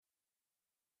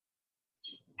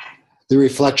the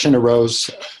reflection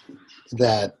arose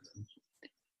that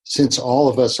since all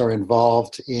of us are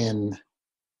involved in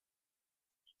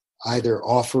either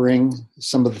offering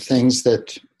some of the things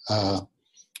that are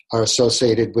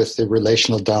associated with the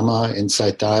relational Dhamma,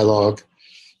 insight dialogue,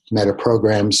 meta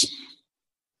programs,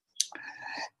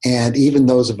 and even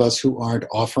those of us who aren't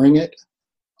offering it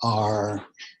are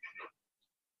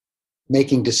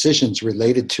making decisions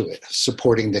related to it,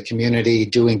 supporting the community,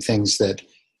 doing things that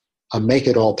make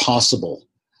it all possible.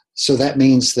 So that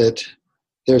means that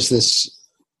there's this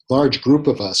large group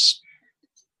of us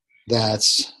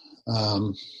that's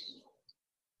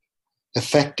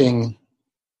affecting,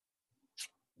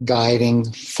 guiding,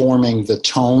 forming the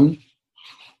tone,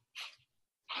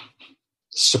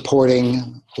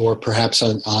 supporting, or perhaps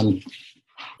on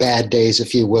bad days,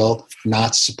 if you will,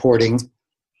 not supporting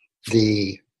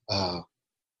the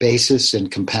basis in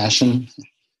compassion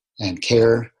and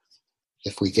care.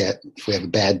 If we have a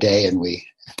bad day and we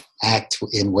act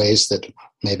in ways that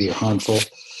maybe are harmful.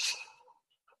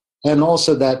 And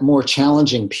also that more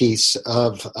challenging piece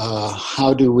of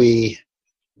how do we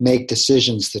make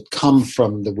decisions that come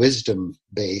from the wisdom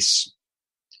base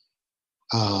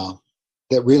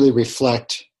that really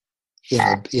reflect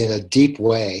in a deep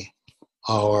way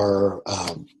our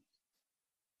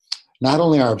not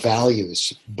only our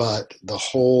values, but the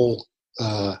whole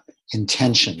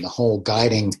intention, the whole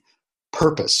guiding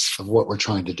purpose of what we're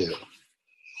trying to do.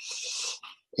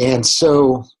 And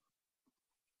so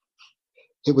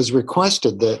it was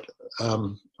requested that,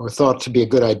 or thought to be a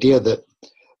good idea, that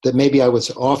maybe I would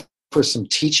offer some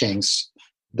teachings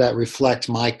that reflect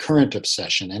my current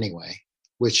obsession anyway,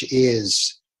 which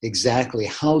is exactly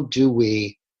how do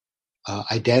we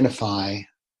identify,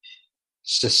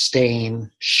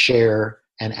 sustain, share,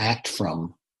 and act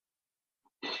from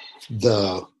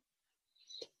the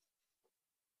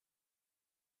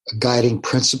guiding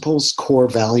principles, core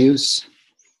values,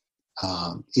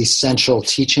 essential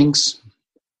teachings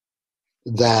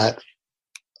that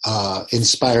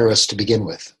inspire us to begin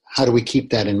with. How do we keep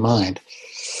that in mind?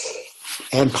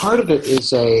 And part of it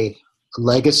is a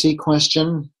legacy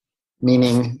question,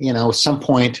 meaning, at some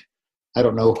point, I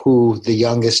don't know who the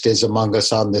youngest is among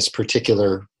us in this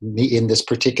particular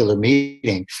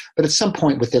meeting, but at some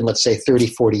point within, let's say, 30,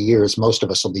 40 years, most of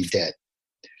us will be dead.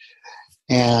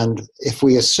 And if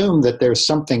we assume that there's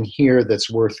something here that's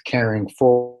worth carrying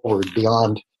forward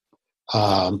beyond,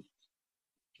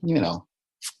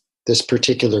 this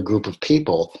particular group of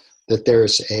people, that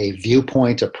there's a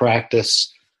viewpoint, a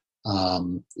practice,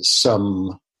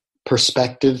 some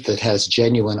perspective that has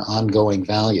genuine ongoing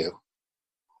value.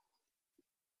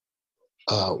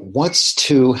 What's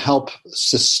to help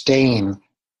sustain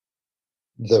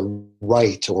the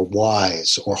right or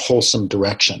wise or wholesome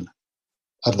direction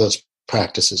of those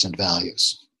practices and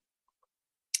values?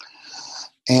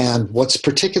 And what's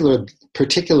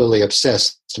particularly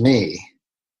obsessed me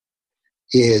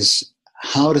is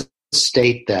how to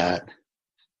state that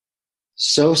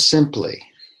so simply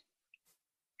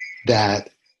that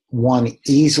one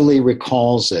easily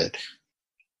recalls it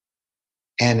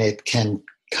and it can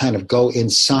kind of go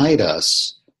inside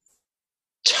us,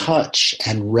 touch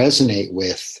and resonate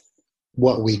with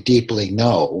what we deeply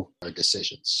know, our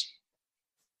decisions.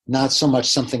 Not so much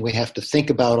something we have to think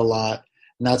about a lot,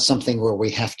 not something where we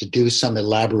have to do some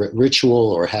elaborate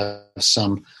ritual or have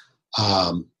some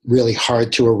really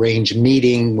hard to arrange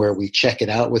meeting where we check it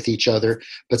out with each other,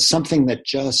 but something that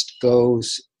just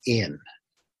goes in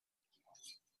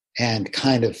and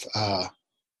kind of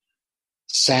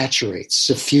saturates,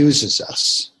 suffuses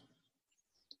us.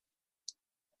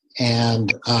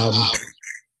 And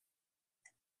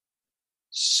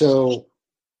so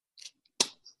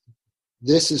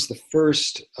this is the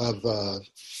first of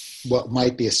what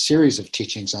might be a series of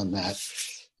teachings on that.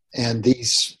 And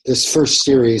this first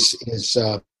series is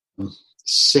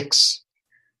 6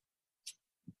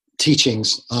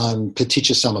 teachings on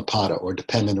Paticca Samuppada, or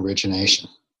dependent origination.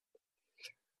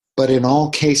 But in all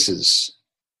cases,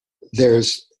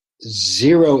 there's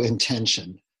zero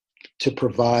intention to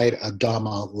provide a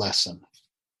Dhamma lesson.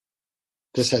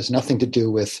 This has nothing to do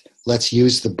with let's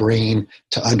use the brain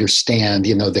to understand,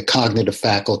 the cognitive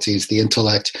faculties, the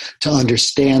intellect, to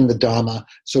understand the Dhamma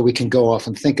so we can go off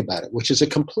and think about it, which is a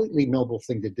completely noble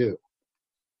thing to do.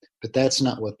 But that's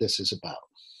not what this is about.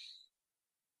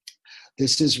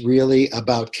 This is really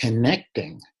about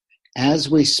connecting as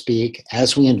we speak,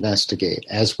 as we investigate,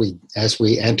 as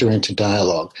we enter into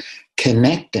dialogue,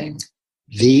 connecting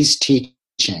these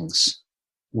teachings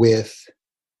with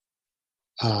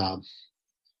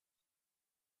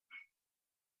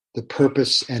the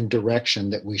purpose and direction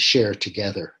that we share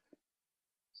together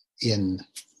in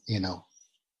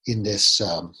in this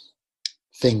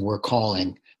thing we're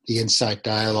calling the Insight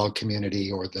Dialogue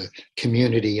community, or the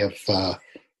community of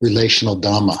relational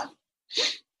Dhamma.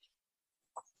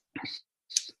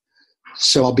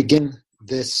 So I'll begin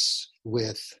this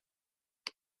with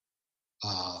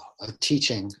a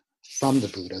teaching from the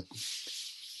Buddha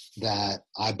that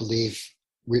I believe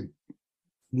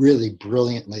really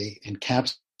brilliantly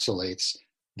encapsulates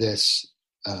this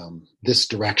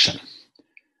direction.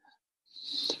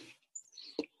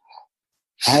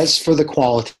 As for the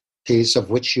qualities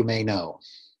of which you may know,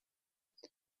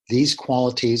 these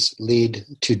qualities lead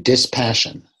to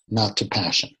dispassion, not to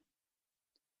passion,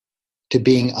 to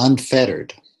being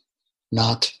unfettered,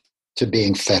 not to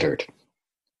being fettered,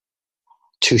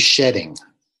 to shedding,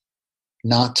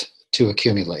 not to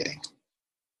accumulating,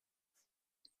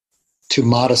 to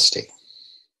modesty,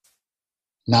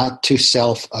 not to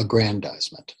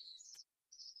self-aggrandizement,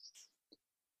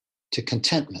 to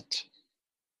contentment,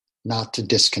 not to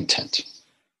discontent,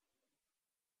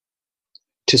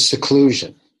 to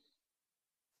seclusion,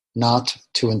 not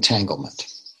to entanglement,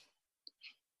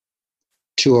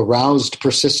 to aroused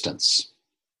persistence,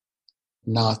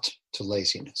 not to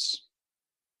laziness,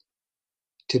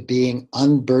 to being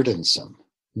unburdensome,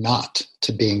 not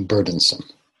to being burdensome.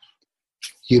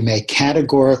 You may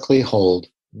categorically hold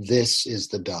this is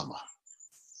the Dhamma,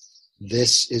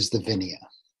 this is the Vinaya,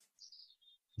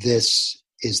 this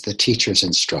is the teacher's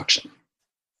instruction.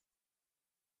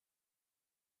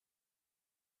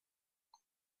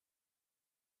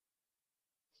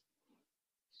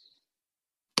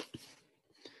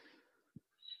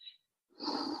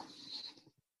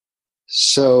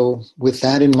 So, with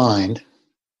that in mind,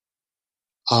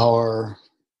 our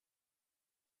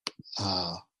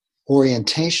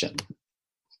orientation,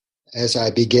 as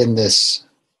I begin this,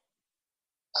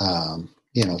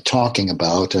 talking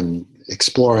about and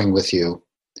exploring with you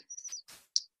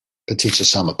Paticca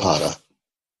Samuppada,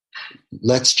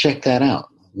 let's check that out.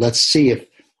 Let's see if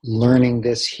learning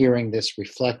this, hearing this,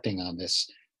 reflecting on this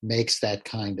makes that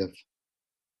kind of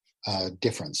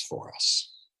difference for us.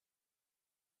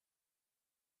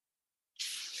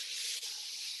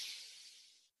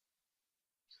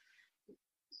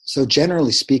 So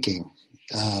generally speaking,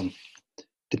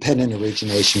 dependent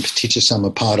origination, Paticca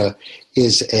Samuppada,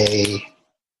 is a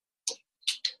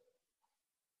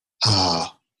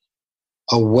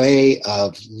way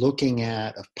of looking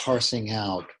at, of parsing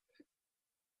out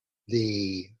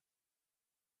the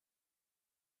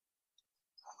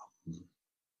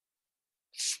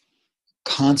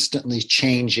constantly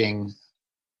changing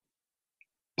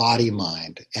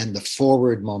body-mind and the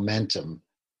forward momentum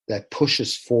that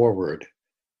pushes forward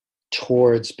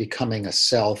towards becoming a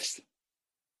self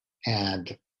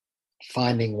and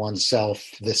finding oneself,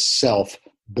 this self,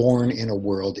 born in a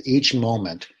world, each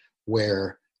moment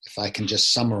where, if I can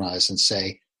just summarize and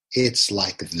say, it's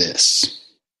like this.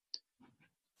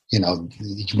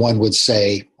 One would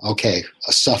say, okay,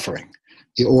 a suffering,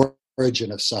 the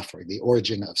origin of suffering, the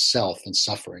origin of self and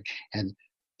suffering, and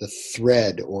the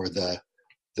thread or the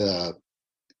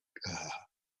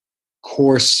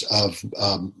course of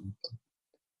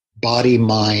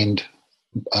body-mind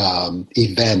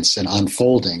events and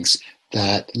unfoldings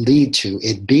that lead to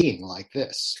it being like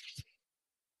this.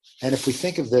 And if we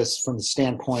think of this from the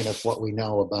standpoint of what we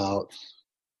know about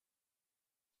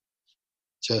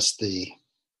just the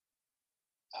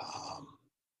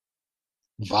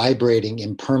vibrating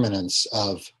impermanence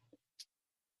of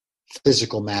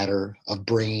physical matter, of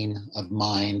brain, of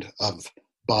mind, of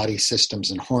body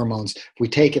systems and hormones, if we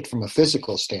take it from a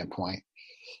physical standpoint,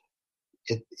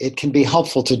 it can be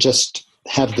helpful to just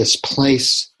have this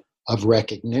place of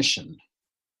recognition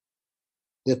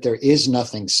that there is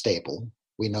nothing stable.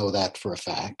 We know that for a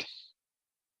fact.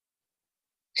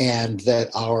 And that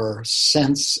our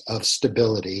sense of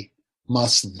stability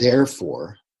must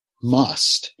therefore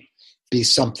be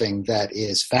something that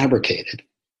is fabricated.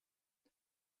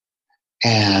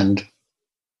 And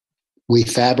we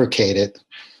fabricate it,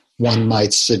 one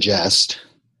might suggest,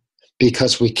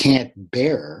 because we can't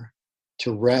bear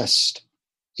to rest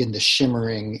in the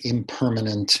shimmering,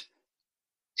 impermanent,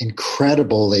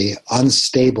 incredibly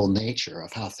unstable nature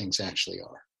of how things actually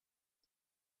are.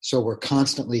 So we're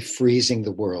constantly freezing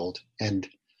the world, and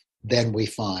then we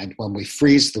find when we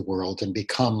freeze the world and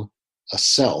become a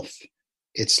self,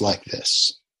 it's like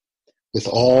this, with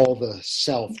all the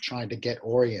self trying to get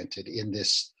oriented in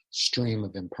this stream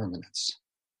of impermanence.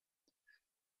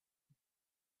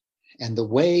 And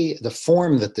the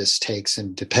form that this takes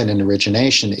in dependent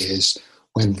origination is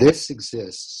when this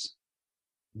exists,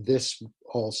 this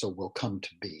also will come to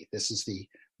be. This is the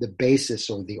basis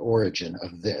or the origin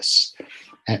of this.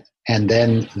 And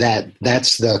then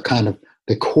that's the kind of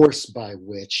the course by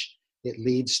which it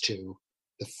leads to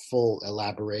the full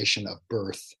elaboration of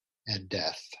birth and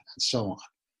death and so on.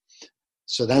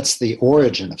 So that's the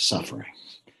origin of suffering.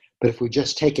 But if we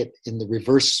just take it in the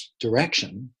reverse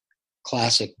direction,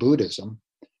 classic Buddhism,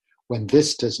 when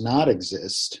this does not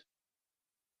exist,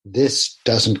 this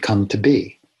doesn't come to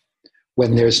be.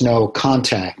 When there's no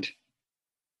contact,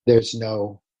 there's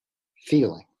no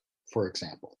feeling, for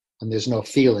example. When there's no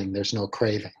feeling, there's no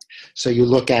craving. So you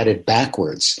look at it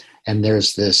backwards, and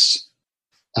there's this,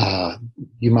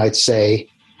 you might say,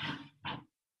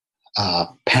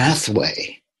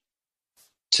 pathway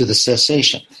to the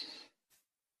cessation.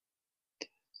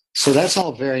 So that's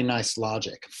all very nice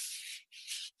logic.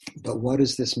 But what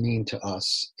does this mean to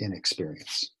us in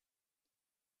experience?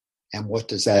 And what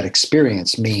does that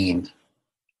experience mean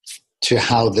to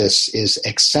how this is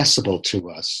accessible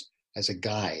to us as a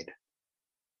guide,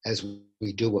 as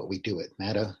we do what we do at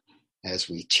Metta, as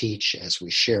we teach, as we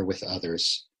share with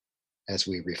others, as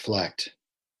we reflect?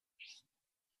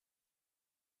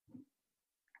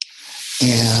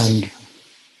 And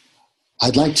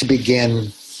I'd like to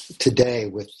begin today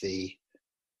with the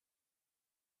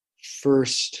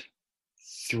first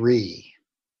 3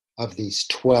 of these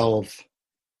 12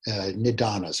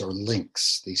 nidanas, or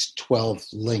links, these 12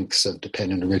 links of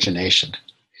dependent origination.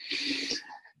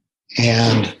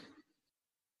 And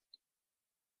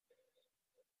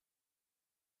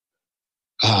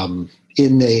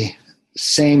in the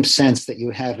same sense that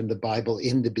you have in the Bible,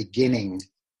 in the beginning,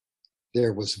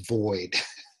 there was void.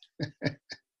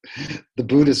 The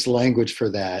Buddhist language for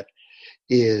that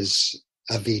is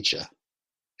avijja,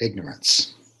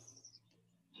 ignorance.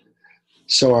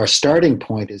 So our starting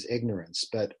point is ignorance,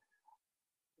 but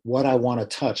what I want to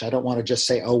touch, I don't want to just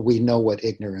say, oh, we know what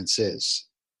ignorance is.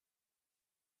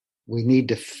 We need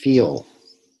to feel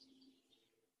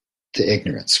the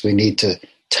ignorance. We need to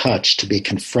touch, to be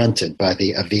confronted by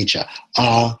the avijja.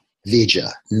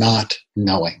 Avijja, not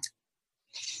knowing.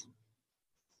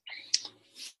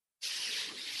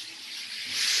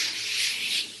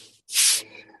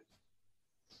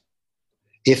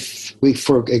 If we,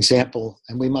 for example,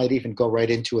 and we might even go right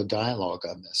into a dialogue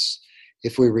on this,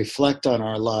 if we reflect on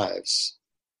our lives,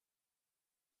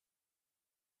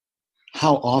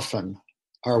 how often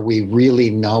are we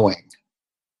really knowing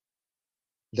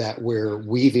that we're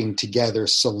weaving together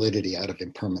solidity out of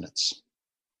impermanence?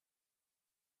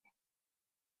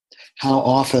 How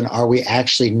often are we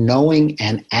actually knowing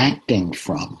and acting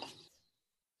from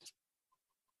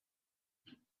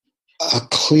a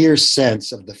clear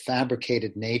sense of the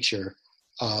fabricated nature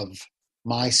of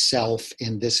myself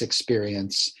in this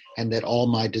experience, and that all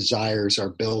my desires are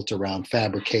built around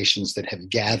fabrications that have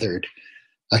gathered,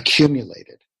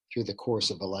 accumulated through the course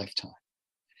of a lifetime?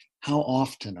 How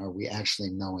often are we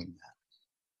actually knowing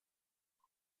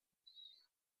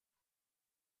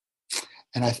that?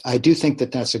 And I do think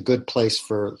that that's a good place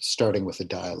for starting with a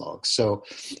dialogue. So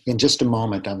in just a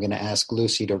moment, I'm going to ask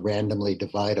Lucy to randomly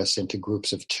divide us into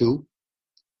groups of 2.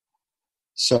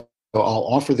 So I'll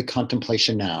offer the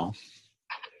contemplation now,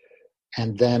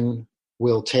 and then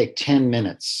we'll take 10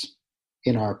 minutes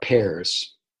in our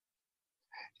pairs.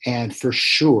 And for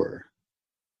sure,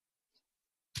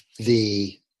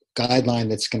 the guideline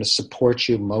that's going to support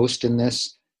you most in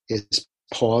this is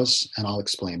pause, and I'll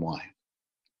explain why.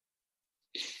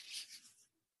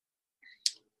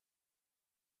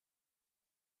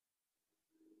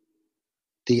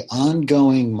 The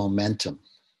ongoing momentum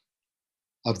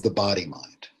of the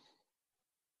body-mind,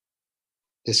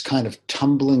 this kind of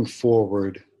tumbling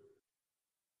forward,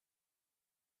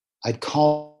 I'd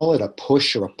call it a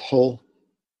push or a pull,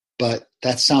 but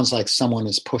that sounds like someone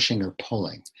is pushing or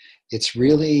pulling. It's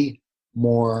really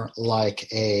more like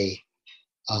a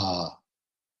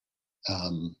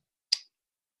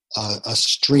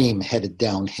stream headed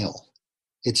downhill.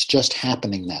 It's just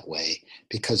happening that way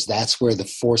because that's where the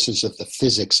forces of the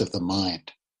physics of the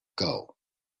mind go.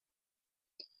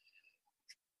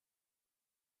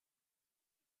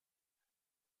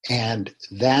 And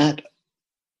that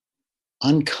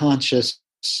unconscious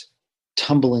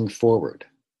tumbling forward,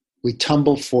 we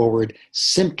tumble forward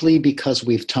simply because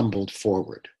we've tumbled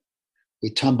forward.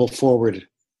 We tumble forward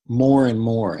more and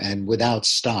more and without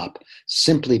stop,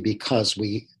 simply because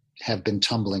we have been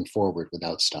tumbling forward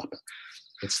without stopping.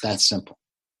 It's that simple.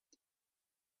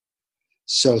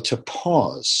 So to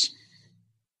pause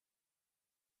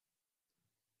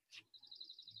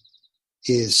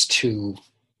is to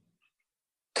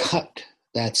cut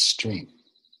that stream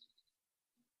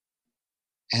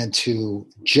and to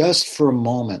just for a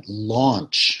moment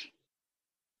launch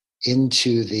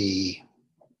into the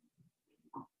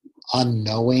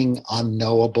unknowing,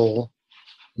 unknowable,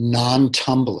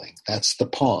 non-tumbling. That's the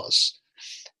pause.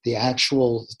 The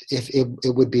actual, if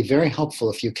it would be very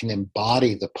helpful if you can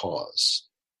embody the pause,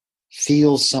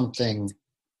 feel something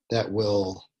that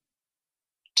will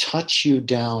touch you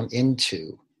down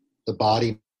into the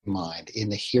body mind in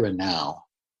the here and now,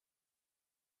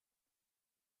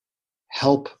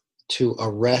 help to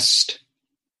arrest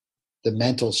the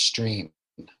mental stream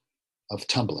of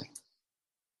tumbling.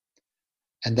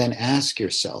 And then ask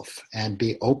yourself and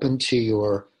be open to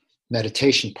your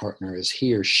meditation partner as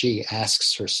he or she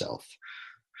asks herself,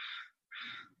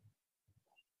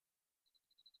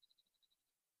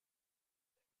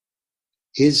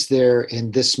 is there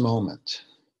in this moment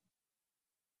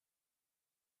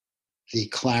the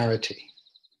clarity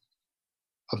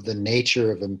of the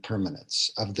nature of impermanence,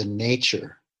 of the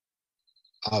nature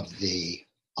of the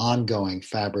ongoing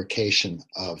fabrication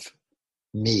of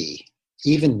me,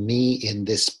 even me in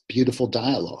this beautiful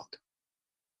dialogue?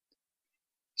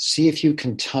 See if you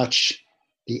can touch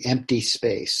the empty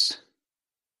space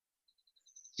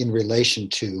in relation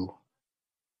to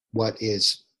what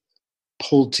is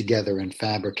pulled together and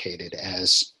fabricated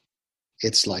as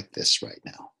it's like this right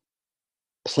now.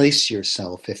 Place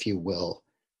yourself, if you will,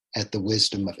 at the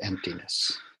wisdom of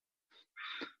emptiness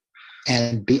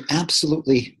and be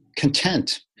absolutely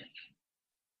content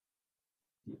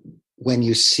when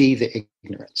you see the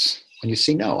ignorance, when you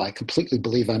see, no, I completely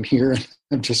believe I'm here.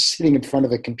 I'm just sitting in front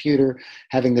of a computer,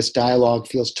 having this dialogue,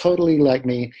 feels totally like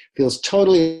me, feels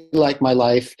totally like my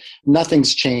life.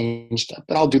 Nothing's changed,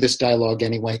 but I'll do this dialogue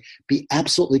anyway. Be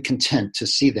absolutely content to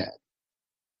see that.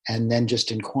 And then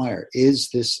just inquire, is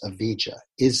this avidya?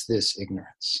 Is this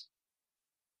ignorance?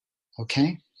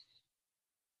 Okay?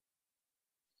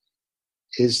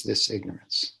 Is this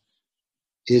ignorance?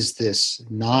 Is this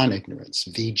non-ignorance,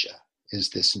 vidya? Is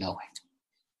this knowing?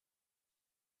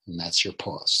 And that's your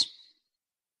pause.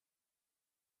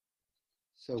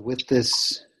 So with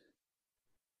this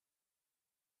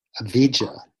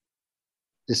avidya,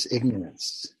 this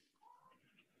ignorance,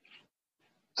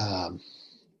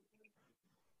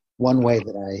 one way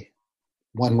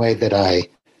that I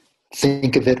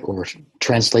think of it or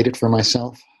translate it for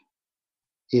myself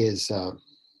is a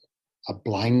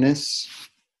blindness.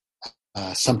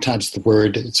 Sometimes the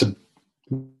word, it's a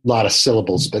lot of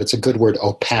syllables, but it's a good word,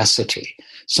 opacity.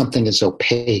 Something is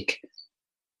opaque.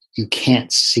 You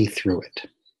can't see through it.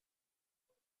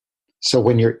 So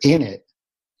when you're in it,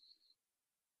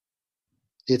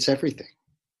 it's everything.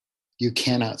 You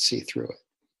cannot see through it.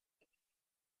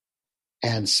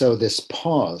 And so this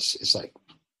pause is like,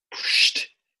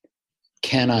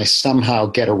 can I somehow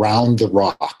get around the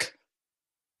rock?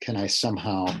 Can I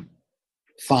somehow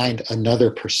find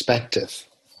another perspective?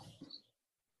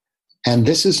 And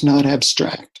this is not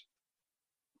abstract.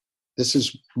 This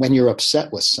is when you're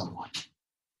upset with someone,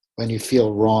 when you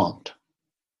feel wronged,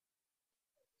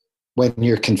 when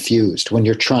you're confused, when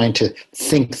you're trying to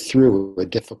think through a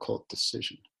difficult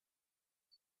decision.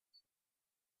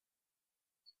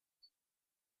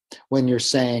 When you're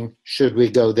saying, should we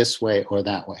go this way or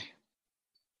that way?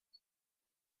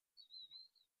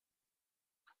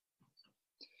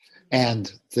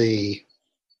 And the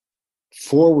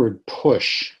forward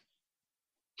push,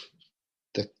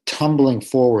 the tumbling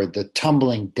forward, the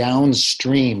tumbling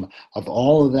downstream of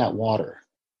all of that water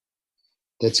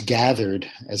that's gathered,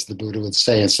 as the Buddha would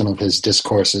say in some of his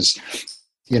discourses,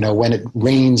 when it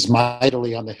rains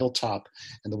mightily on the hilltop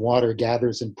and the water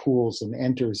gathers in pools and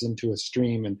enters into a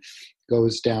stream and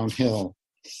goes downhill.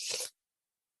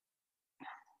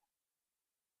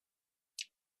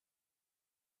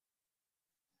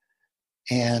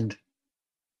 And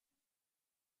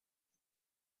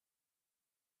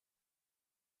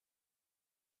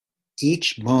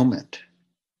each moment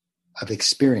of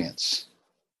experience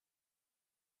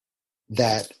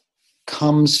that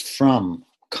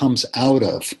comes out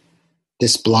of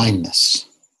this blindness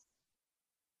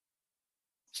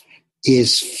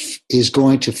is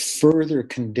going to further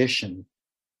condition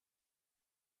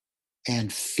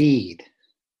and feed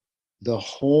the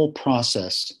whole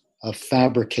process of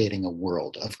fabricating a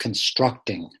world, of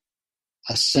constructing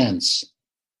a sense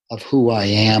of who I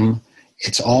am.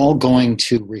 It's all going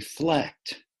to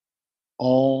reflect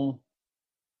all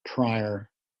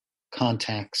prior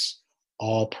contacts,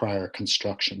 all prior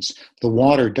constructions. The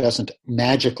water doesn't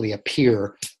magically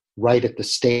appear right at the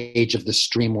stage of the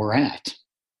stream we're at.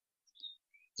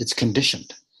 It's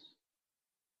conditioned.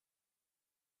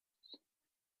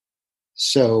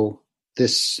 So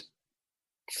this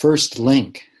first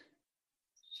link,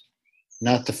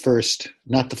 not the first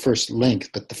link,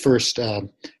 but the first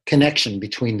connection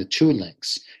between the two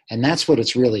links. And that's what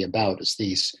it's really about, is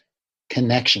these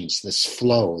connections, this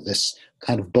flow, this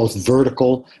kind of both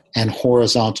vertical and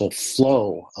horizontal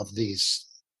flow of these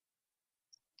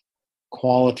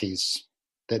qualities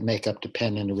that make up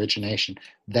dependent origination.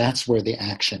 That's where the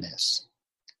action is.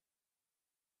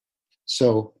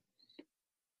 So,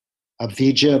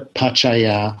 avijja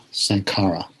pachaya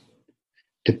sankara.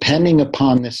 Depending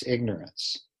upon this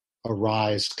ignorance,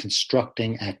 arise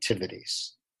constructing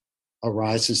activities,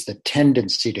 arises the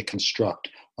tendency to construct,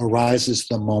 arises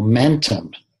the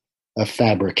momentum of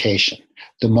fabrication,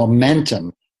 the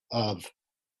momentum of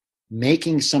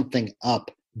making something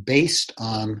up based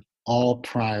on all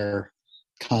prior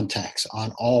contacts,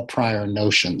 on all prior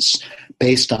notions,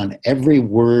 based on every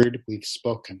word we've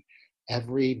spoken,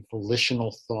 every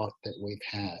volitional thought that we've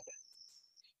had,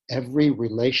 every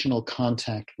relational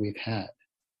contact we've had,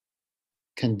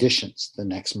 conditions the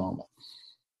next moment.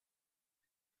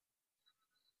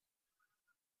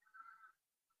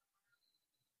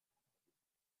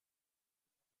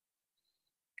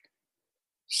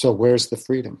 So where's the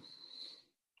freedom?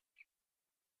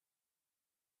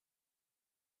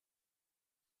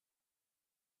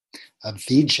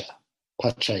 Avijja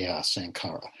pachaya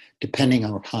sankara. Depending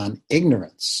upon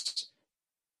ignorance,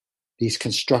 these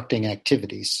constructing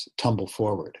activities tumble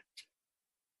forward,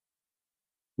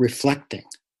 reflecting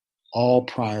all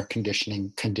prior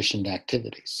conditioned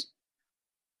activities.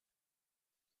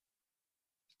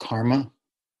 Karma,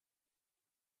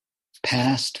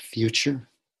 past, future,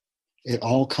 it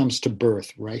all comes to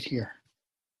birth right here.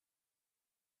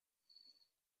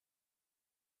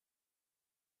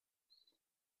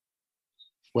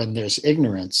 When there's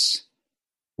ignorance,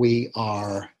 we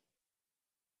are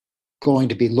going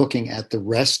to be looking at the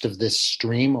rest of this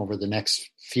stream over the next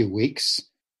few weeks.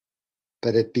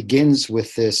 But it begins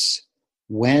with this: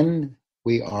 when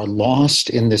we are lost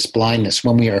in this blindness,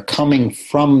 when we are coming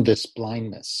from this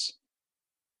blindness,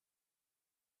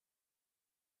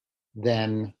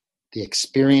 then the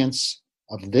experience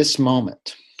of this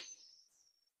moment,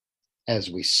 as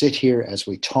we sit here, as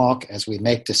we talk, as we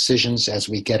make decisions, as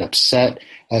we get upset,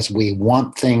 as we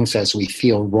want things, as we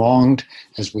feel wronged,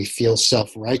 as we feel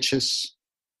self-righteous,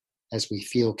 as we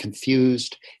feel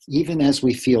confused, even as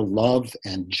we feel love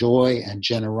and joy and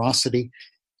generosity,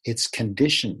 it's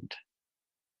conditioned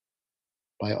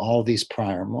by all these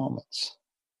prior moments.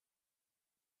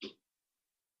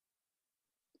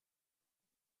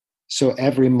 So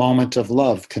every moment of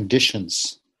love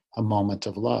conditions a moment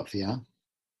of love, yeah?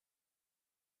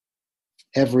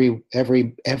 Every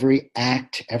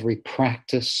act, every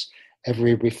practice,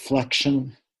 every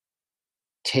reflection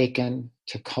taken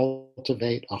to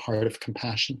cultivate a heart of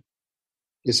compassion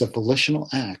is a volitional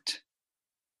act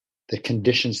that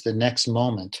conditions the next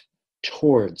moment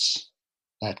towards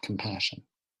that compassion.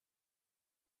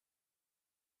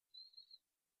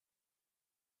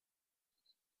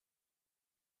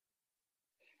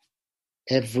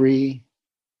 Every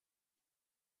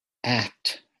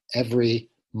act, every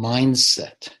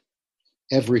mindset,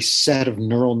 every set of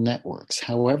neural networks,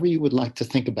 however you would like to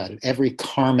think about it, every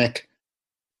karmic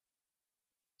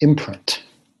imprint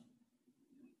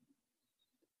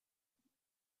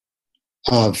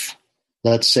of,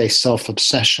 let's say,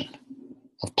 self-obsession,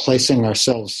 of placing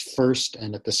ourselves first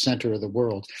and at the center of the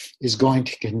world, is going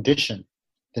to condition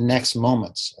the next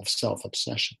moments of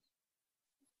self-obsession.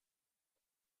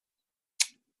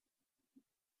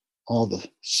 All the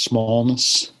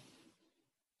smallness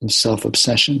of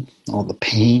self-obsession, all the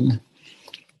pain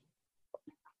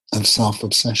of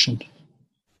self-obsession.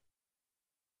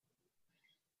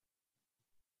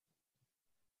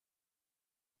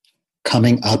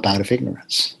 Coming up out of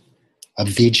ignorance.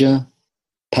 Avijja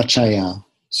pachaya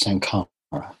sankara.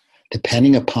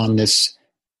 Depending upon this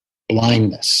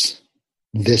blindness,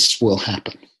 this will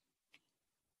happen.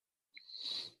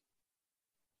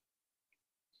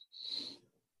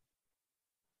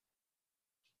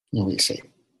 And we say,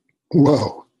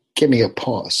 whoa, give me a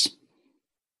pause.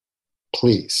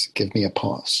 Please give me a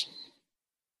pause.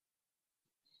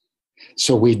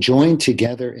 So we join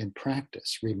together in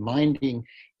practice, reminding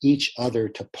each other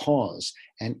to pause.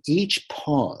 And each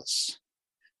pause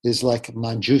is like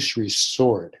Manjushri's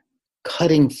sword,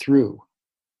 cutting through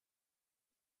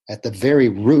at the very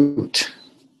root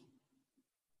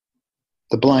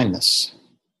the blindness,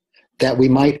 that we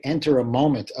might enter a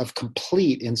moment of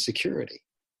complete insecurity,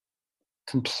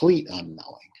 complete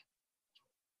unknowing.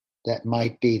 That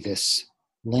might be this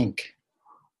link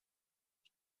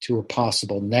to a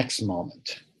possible next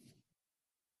moment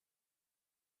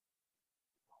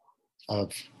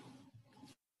of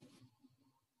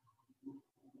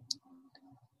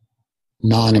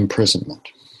non-imprisonment.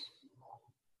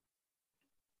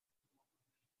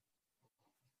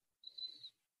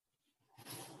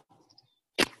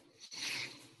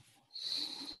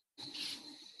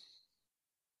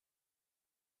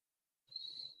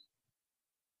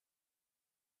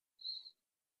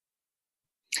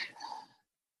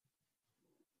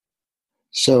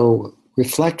 So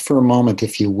reflect for a moment,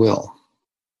 if you will,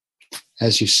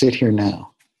 as you sit here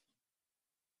now.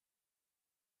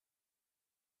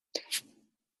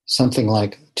 Something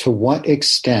like, to what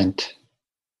extent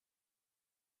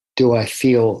do I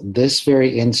feel this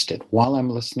very instant, while I'm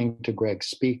listening to Greg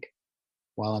speak,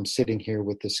 while I'm sitting here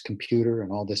with this computer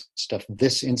and all this stuff,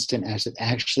 this instant as it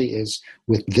actually is,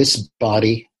 with this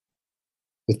body,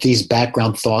 with these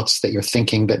background thoughts that you're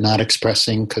thinking but not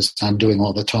expressing because I'm doing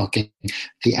all the talking,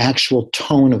 the actual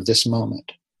tone of this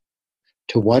moment,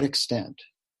 to what extent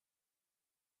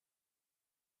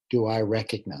do I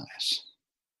recognize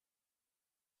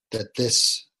that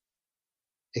this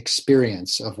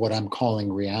experience of what I'm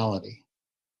calling reality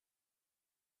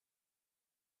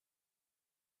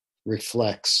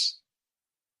reflects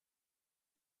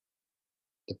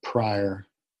the prior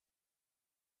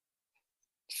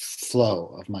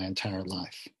flow of my entire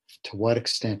life? To what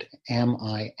extent am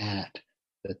I at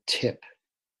the tip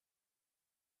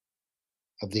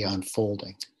of the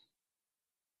unfolding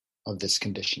of this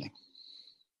conditioning?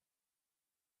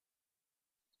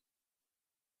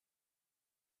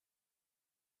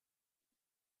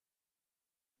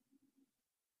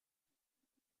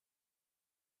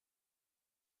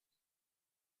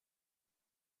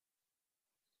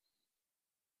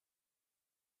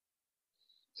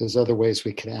 There's other ways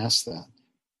we could ask that.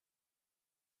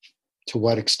 To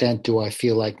what extent do I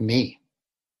feel like me?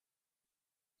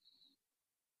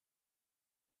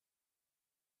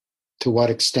 To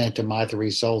what extent am I the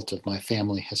result of my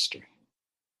family history?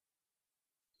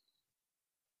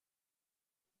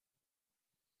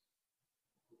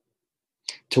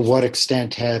 To what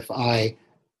extent have I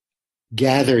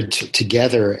gathered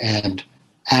together and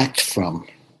act from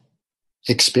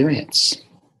experience,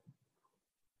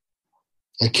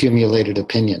 accumulated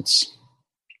opinions?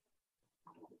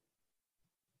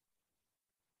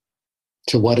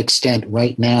 To what extent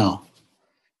right now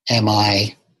am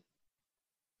I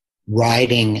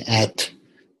riding at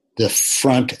the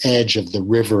front edge of the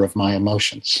river of my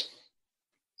emotions,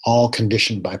 all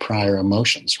conditioned by prior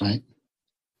emotions, right?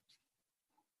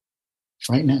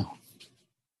 Right now.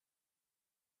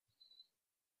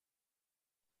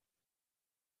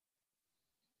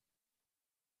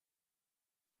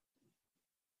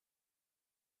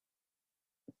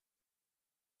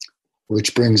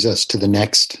 Which brings us to the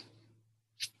next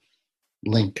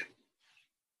link.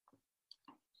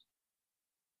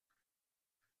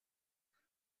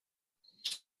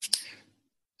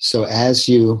 So as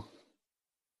you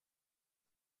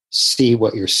see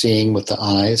what you're seeing with the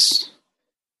eyes,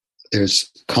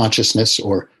 there's consciousness,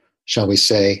 or shall we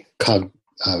say,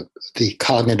 the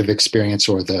cognitive experience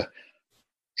or the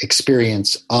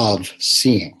experience of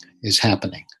seeing is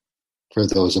happening for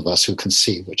those of us who can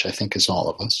see, which I think is all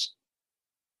of us.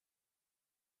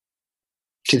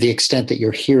 To the extent that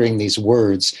you're hearing these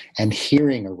words and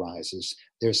hearing arises,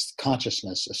 there's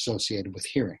consciousness associated with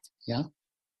hearing, yeah?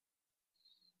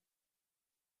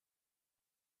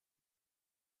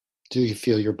 Do you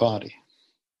feel your body?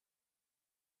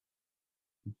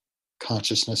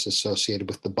 Consciousness associated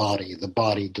with the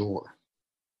body door.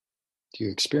 Do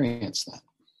you experience that?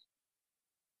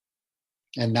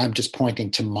 And I'm just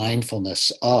pointing to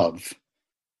mindfulness of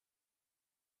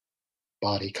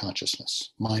body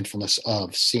consciousness, mindfulness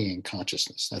of seeing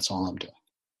consciousness. That's all I'm doing.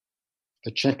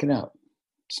 But check it out.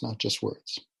 It's not just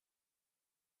words.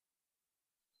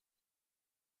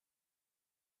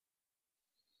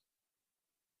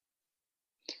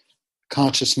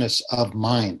 Consciousness of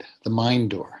mind, the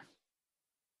mind door.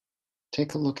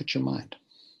 Take a look at your mind.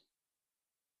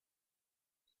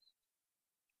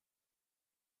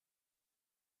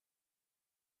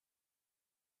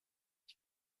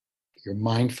 You're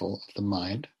mindful of the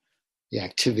mind, the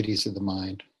activities of the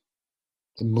mind,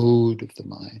 the mood of the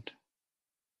mind,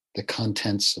 the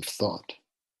contents of thought.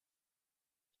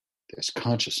 There's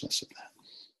consciousness of that.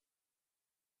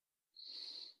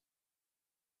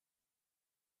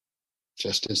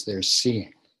 Just as there's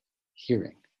seeing,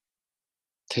 hearing,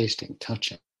 tasting,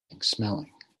 touching,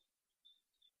 smelling.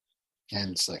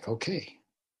 And it's like, okay,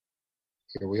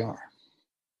 here we are.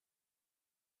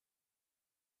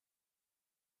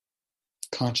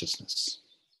 Consciousness.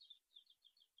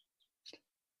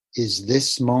 Is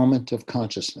this moment of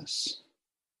consciousness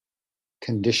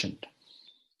conditioned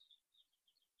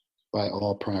by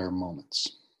all prior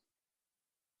moments?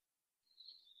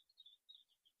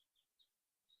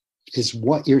 Is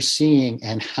what you're seeing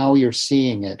and how you're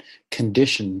seeing it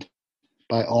conditioned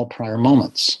by all prior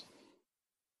moments?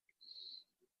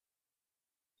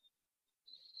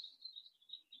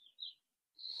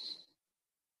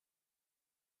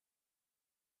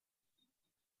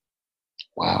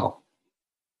 Wow.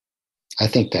 I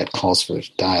think that calls for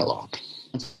dialogue.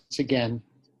 Once again,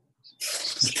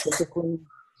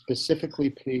 specifically,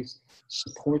 please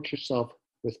support yourself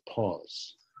with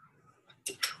pause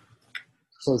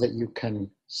so that you can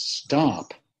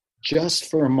stop just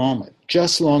for a moment,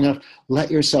 just long enough. Let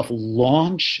yourself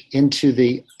launch into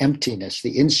the emptiness,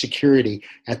 the insecurity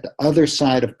at the other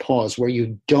side of pause where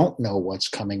you don't know what's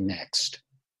coming next.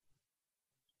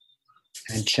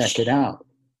 And check it out.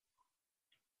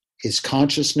 Is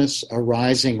consciousness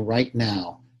arising right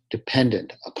now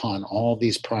dependent upon all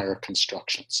these prior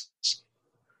constructions?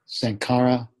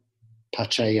 Sankhara,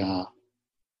 Pachaya,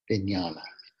 Vijnana.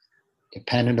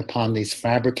 Dependent upon these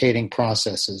fabricating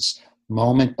processes,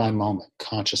 moment by moment,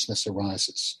 consciousness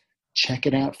arises. Check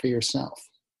it out for yourself.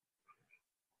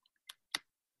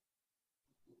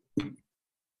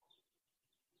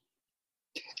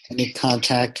 Any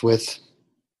contact with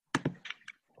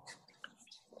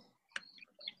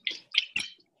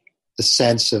the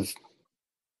sense of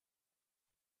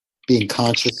being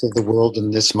conscious of the world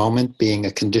in this moment, being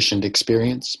a conditioned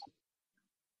experience?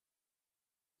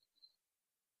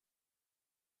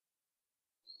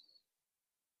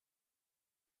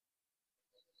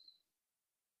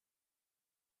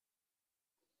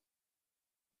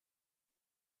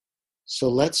 So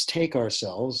let's take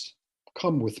ourselves,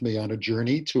 come with me on a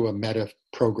journey to a meta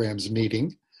programs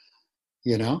meeting.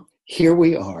 Here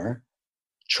we are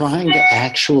trying to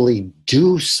actually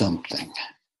do something.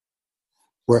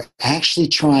 We're actually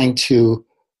trying to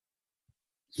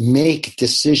make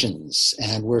decisions,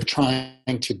 and we're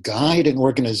trying to guide an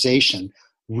organization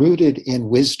rooted in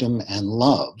wisdom and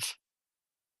love.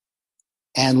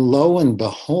 And lo and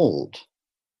behold,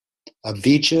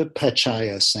 avijja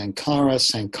pachaya sankhara,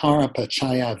 sankhara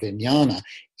pachaya vijnana,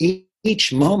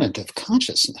 each moment of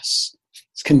consciousness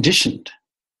is conditioned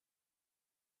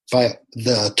by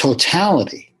the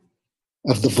totality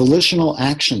of the volitional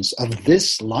actions of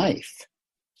this life.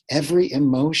 Every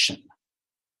emotion,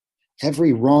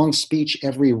 every wrong speech,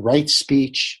 every right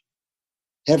speech,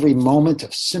 every moment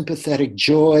of sympathetic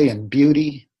joy and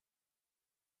beauty,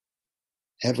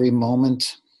 every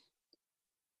moment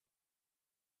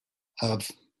of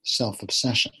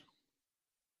self-obsession.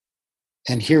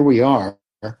 And here we are,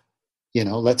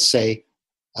 let's say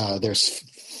there's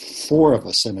 4 of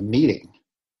us in a meeting.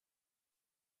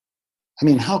 I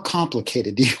mean, how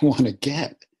complicated do you want to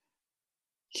get?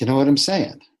 You know what I'm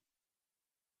saying?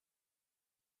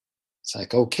 It's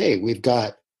like, okay, we've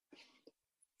got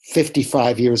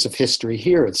 55 years of history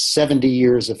here, and 70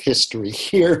 years of history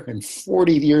here, and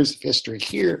 40 years of history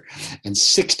here, and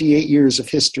 68 years of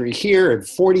history here, and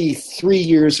 43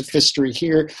 years of history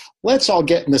here. Let's all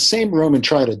get in the same room and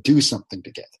try to do something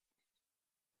together.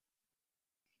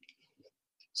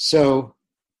 So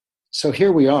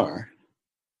here we are,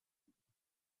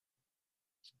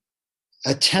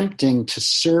 attempting to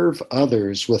serve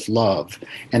others with love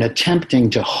and attempting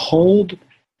to hold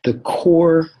the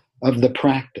core of the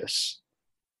practice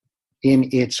in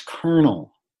its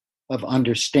kernel of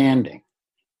understanding,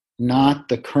 not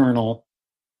the kernel,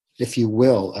 if you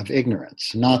will, of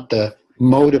ignorance, not the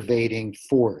motivating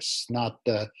force, not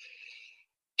the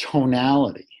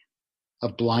tonality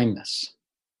of blindness.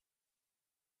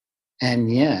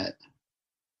 And yet,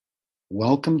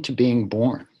 welcome to being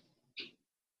born.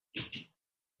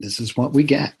 This is what we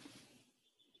get.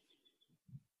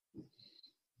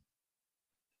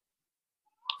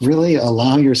 Really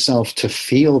allow yourself to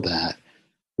feel that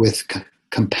with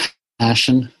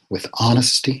compassion, with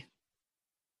honesty.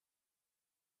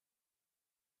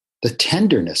 The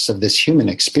tenderness of this human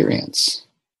experience.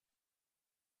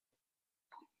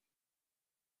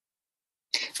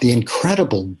 The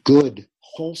incredible good,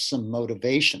 wholesome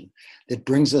motivation that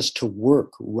brings us to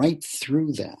work right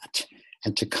through that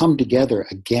and to come together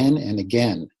again and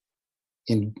again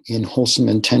in wholesome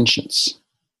intentions.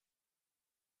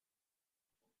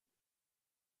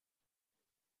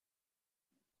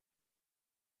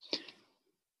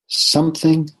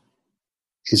 Something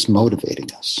is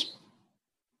motivating us.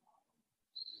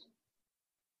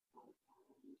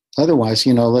 Otherwise,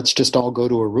 let's just all go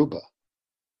to Aruba.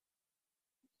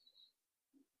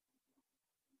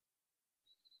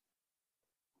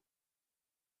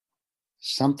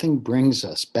 Something brings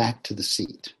us back to the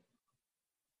seat.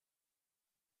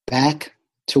 Back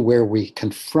to where we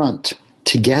confront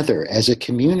together as a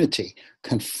community,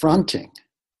 confronting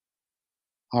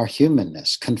our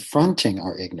humanness, confronting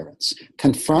our ignorance,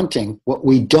 confronting what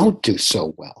we don't do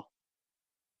so well.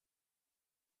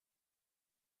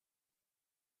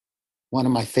 One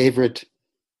of my favorite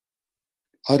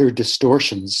utter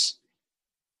distortions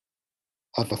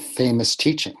of a famous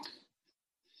teaching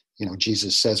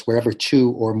Jesus says, wherever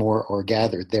two or more are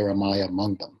gathered, there am I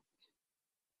among them.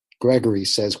 Gregory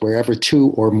says, wherever two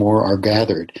or more are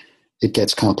gathered, it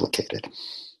gets complicated.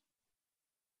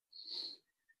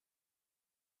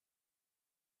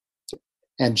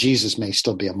 And Jesus may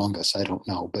still be among us, I don't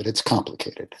know, but it's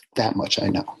complicated. That much I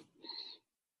know.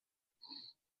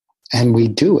 And we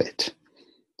do it.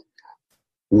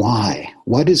 Why?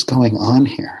 What is going on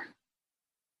here?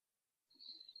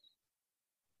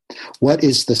 What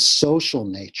is the social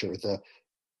nature, the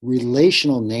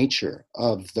relational nature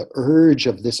of the urge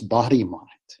of this body-mind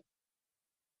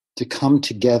to come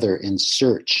together in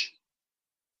search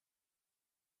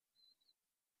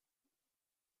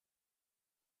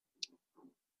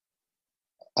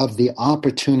of the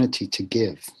opportunity to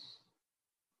give,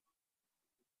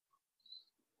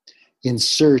 in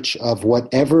search of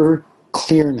whatever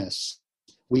clearness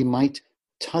we might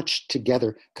touch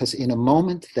together? Because in a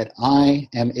moment that I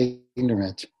am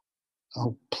ignorant,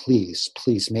 oh, please,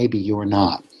 maybe you're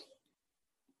not.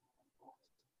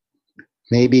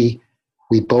 Maybe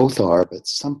we both are, but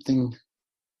something,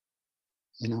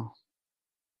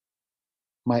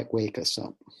 might wake us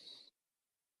up.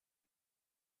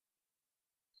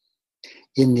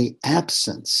 In the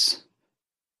absence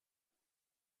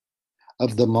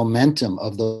of the momentum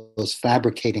of those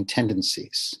fabricating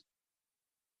tendencies,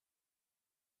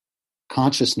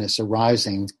 consciousness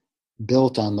arising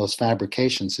built on those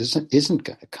fabrications isn't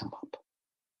going to come up.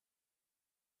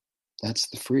 That's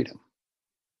the freedom.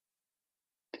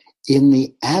 In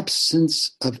the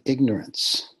absence of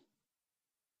ignorance,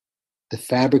 the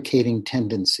fabricating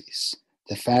tendencies,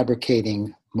 the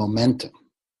fabricating momentum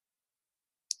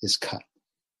is cut.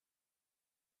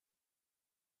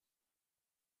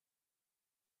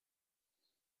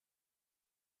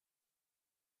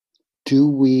 Do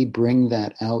we bring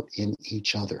that out in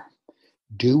each other?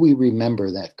 Do we remember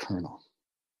that kernel?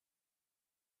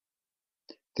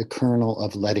 The kernel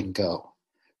of letting go,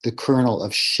 the kernel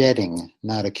of shedding,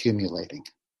 not accumulating,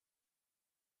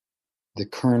 the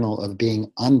kernel of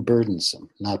being unburdensome,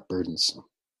 not burdensome.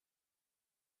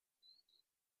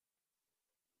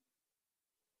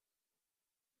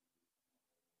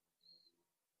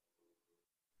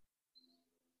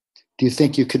 Do you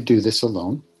think you could do this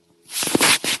alone?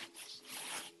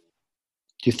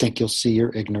 Do you think you'll see your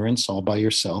ignorance all by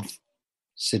yourself,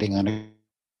 sitting on a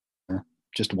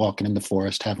just walking in the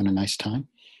forest, having a nice time?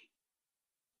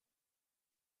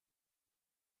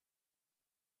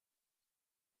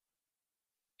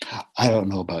 I don't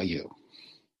know about you,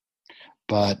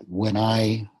 but when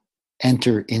I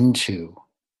enter into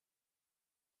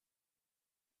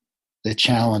the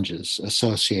challenges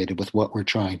associated with what we're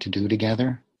trying to do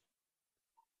together,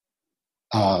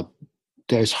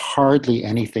 there's hardly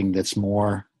anything that's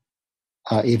more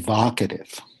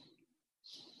evocative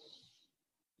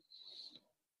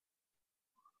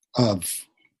of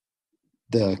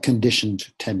the conditioned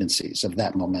tendencies of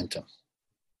that momentum.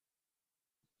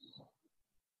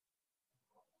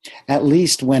 At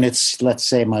least when it's, let's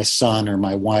say, my son or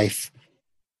my wife,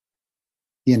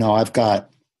 I've got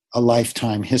a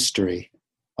lifetime history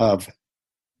of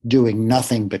doing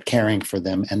nothing but caring for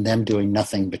them and them doing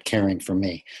nothing but caring for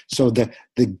me. So the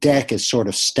deck is sort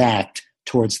of stacked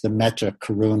towards the metta,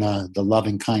 karuna, the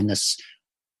loving kindness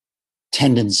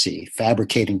tendency,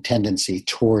 fabricating tendency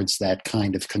towards that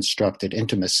kind of constructed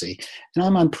intimacy. And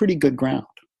I'm on pretty good ground.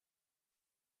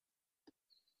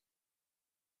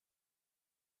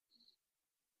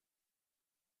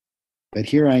 But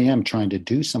here I am trying to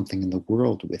do something in the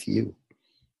world with you.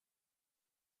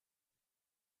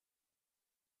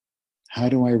 How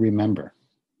do I remember?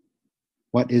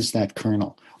 What is that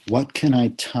kernel? What can I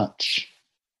touch?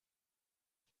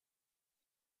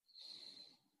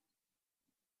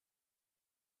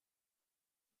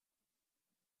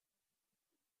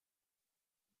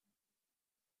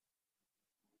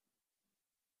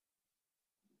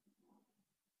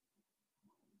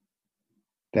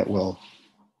 That will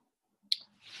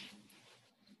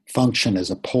function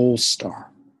as a pole star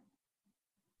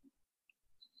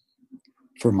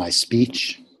for my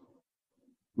speech,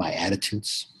 my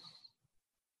attitudes.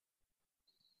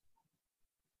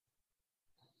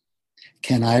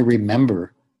 Can I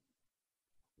remember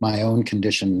my own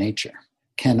conditioned nature?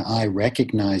 Can I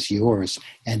recognize yours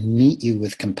and meet you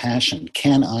with compassion?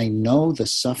 Can I know the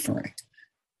suffering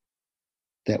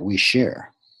that we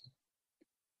share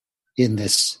in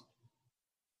this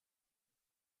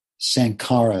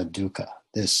sankhara dukkha,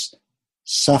 this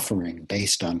suffering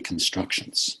based on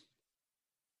constructions?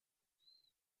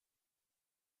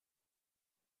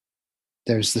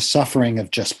 There's the suffering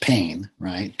of just pain,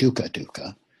 right?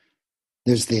 Dukkha.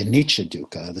 There's the anicca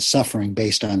dukkha, the suffering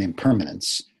based on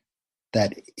impermanence.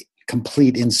 that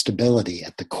complete instability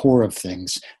at the core of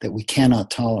things that we cannot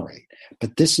tolerate.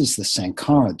 But this is the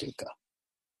Sankhara dukkha,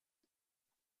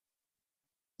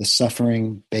 the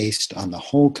suffering based on the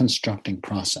whole constructing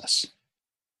process,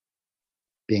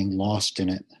 being lost in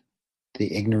it,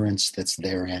 the ignorance that's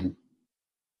therein,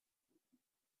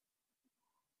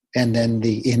 and then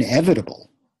the inevitable,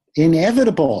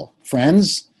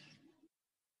 friends,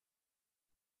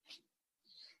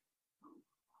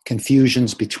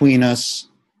 confusions between us,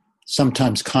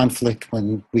 sometimes conflict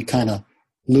when we kind of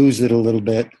lose it a little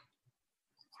bit,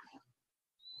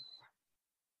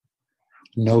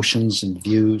 notions and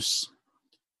views,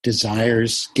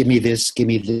 desires, give me this,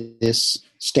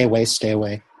 stay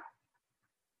away.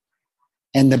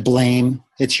 And the blame,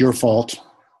 it's your fault.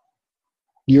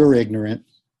 You're ignorant.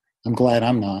 I'm glad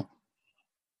I'm not.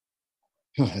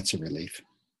 Oh, that's a relief.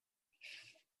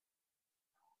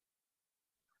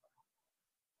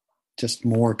 Just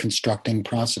more constructing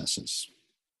processes.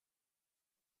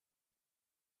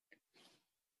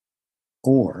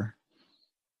 Or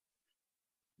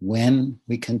when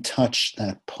we can touch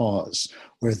that pause,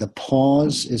 where the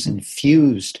pause is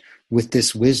infused with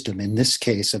this wisdom, in this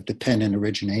case of dependent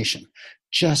origination,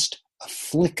 just a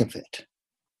flick of it.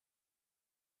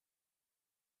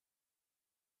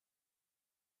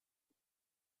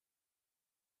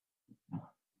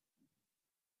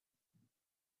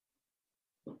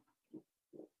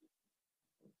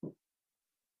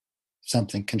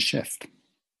 Something can shift.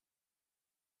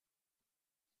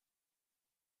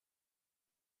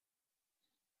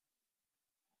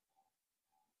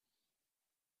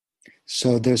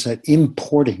 So there's an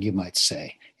importing, you might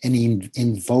say, an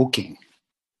invoking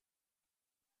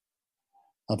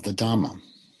of the Dhamma.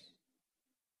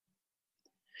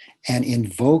 And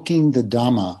invoking the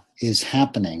Dhamma is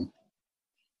happening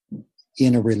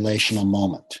in a relational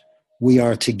moment. We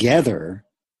are together,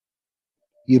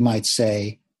 you might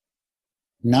say,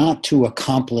 not to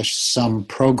accomplish some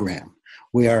program.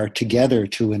 We are together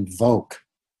to invoke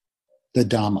the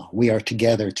Dhamma. We are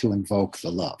together to invoke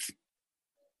the love.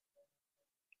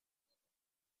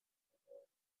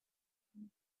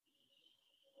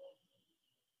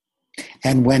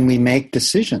 And when we make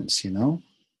decisions,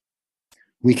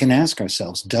 we can ask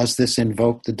ourselves, does this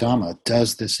invoke the Dhamma?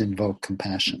 Does this invoke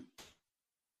compassion?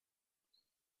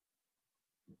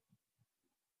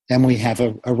 And we have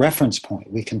a reference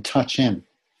point. We can touch in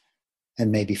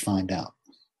and maybe find out.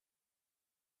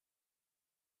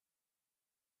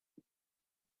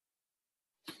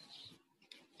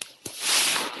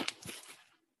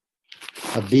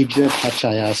 Avidya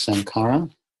pachaya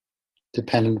sankhara,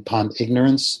 dependent upon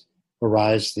ignorance,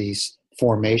 arise these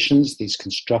formations, these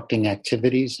constructing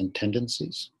activities and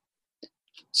tendencies.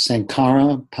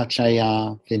 Sankhara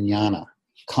pachaya vijnana,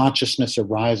 consciousness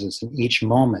arises in each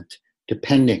moment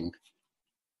depending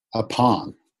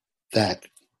upon that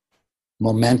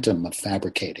momentum of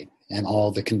fabricating and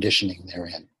all the conditioning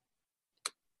therein.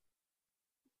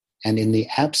 And in the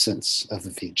absence of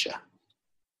avidya,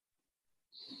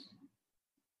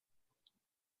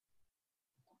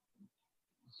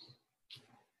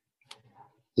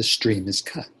 the stream is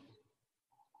cut.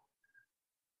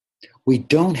 We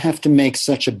don't have to make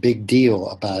such a big deal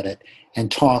about it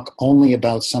and talk only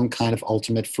about some kind of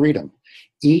ultimate freedom.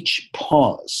 Each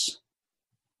pause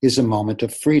is a moment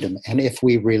of freedom. And if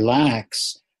we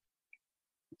relax,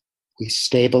 we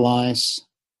stabilize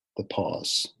the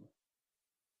pause.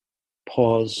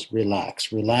 Pause,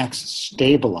 relax. Relax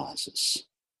stabilizes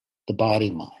the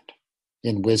body-mind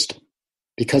in wisdom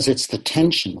because it's the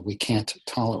tension we can't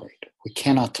tolerate. We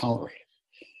cannot tolerate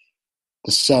it.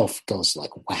 The self goes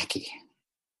like wacky.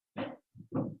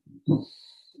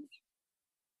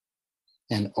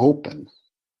 And open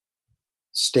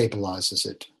stabilizes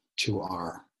it to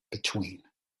our between,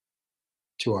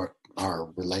 to our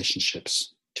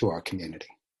relationships, to our community.